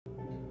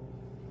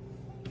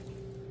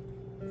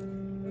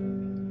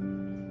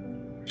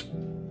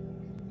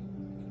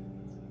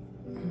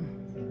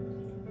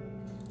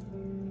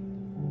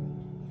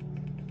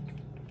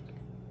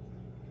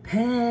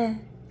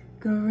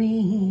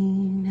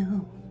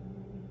pecorino.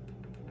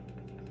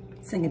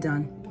 Sing it,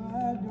 Don.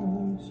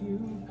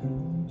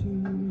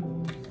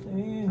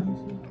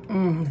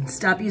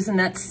 Stop using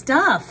that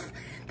stuff.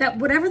 That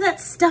whatever that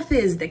stuff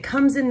is that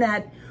comes in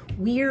that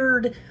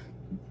weird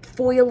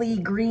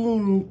foily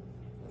green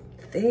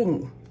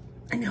thing.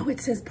 I know it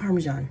says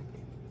Parmesan.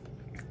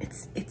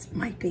 It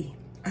might be.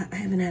 I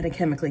haven't had it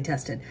chemically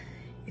tested.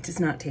 It does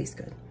not taste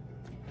good.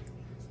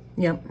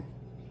 Yep.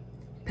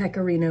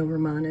 Pecorino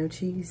Romano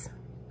cheese.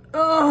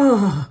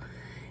 Oh,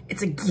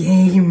 it's a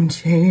game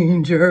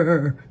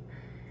changer.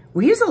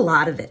 We use a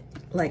lot of it.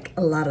 Like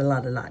a lot.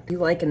 You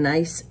like a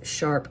nice,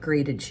 sharp,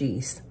 grated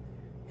cheese.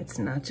 It's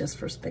not just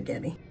for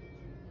spaghetti.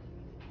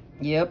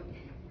 Yep,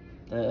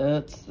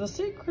 that's the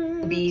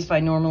secret. Beef, I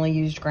normally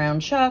used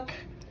ground chuck,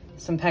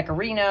 some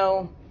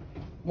pecorino,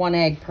 1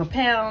 egg per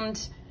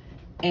pound,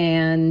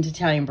 and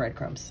Italian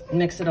breadcrumbs.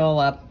 Mix it all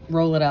up,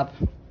 roll it up.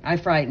 I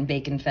fry it in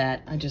bacon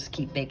fat. I just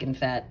keep bacon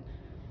fat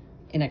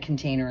in a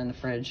container in the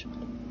fridge.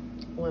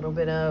 A little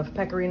bit of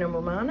pecorino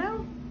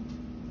romano,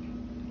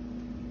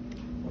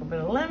 a little bit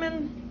of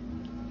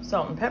lemon,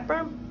 salt and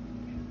pepper.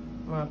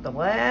 Well, at the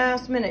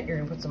last minute, you're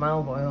gonna put some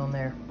olive oil in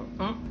there.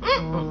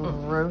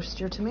 Roast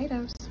your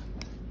tomatoes.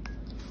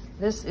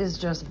 This is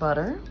just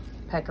butter,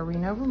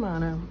 pecorino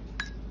romano,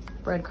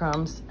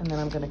 breadcrumbs, and then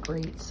I'm gonna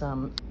grate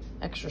some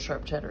extra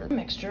sharp cheddar.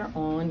 Mixture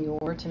on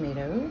your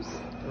tomatoes.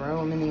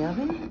 Throw them in the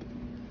oven.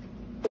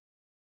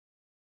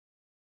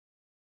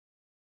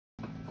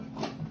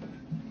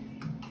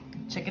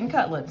 Chicken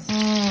cutlets.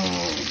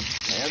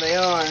 There they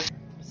are.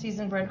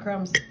 Seasoned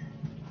breadcrumbs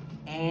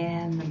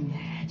and the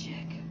magic.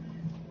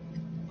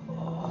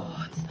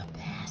 Oh, it's the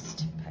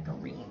best.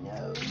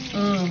 Pecorino.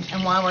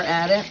 And while we're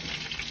at it,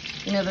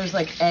 you know, there's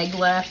like egg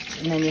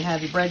left, and then you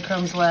have your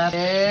breadcrumbs left.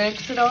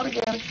 Mix it all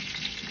together.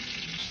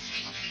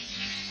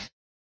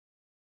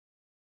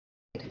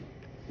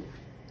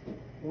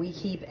 We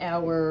keep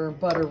our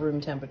butter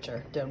room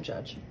temperature. Don't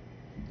judge.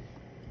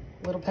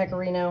 Little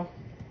pecorino,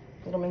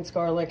 little minced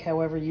garlic,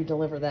 however you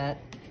deliver that.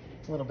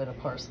 A little bit of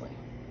parsley.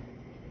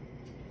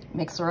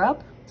 Mix her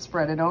up,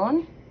 spread it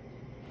on,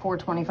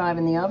 425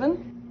 in the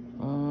oven.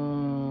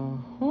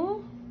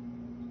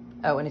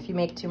 Oh, and if you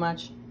make too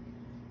much,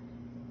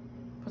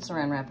 put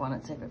saran wrap on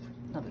it, save it for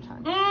another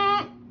time.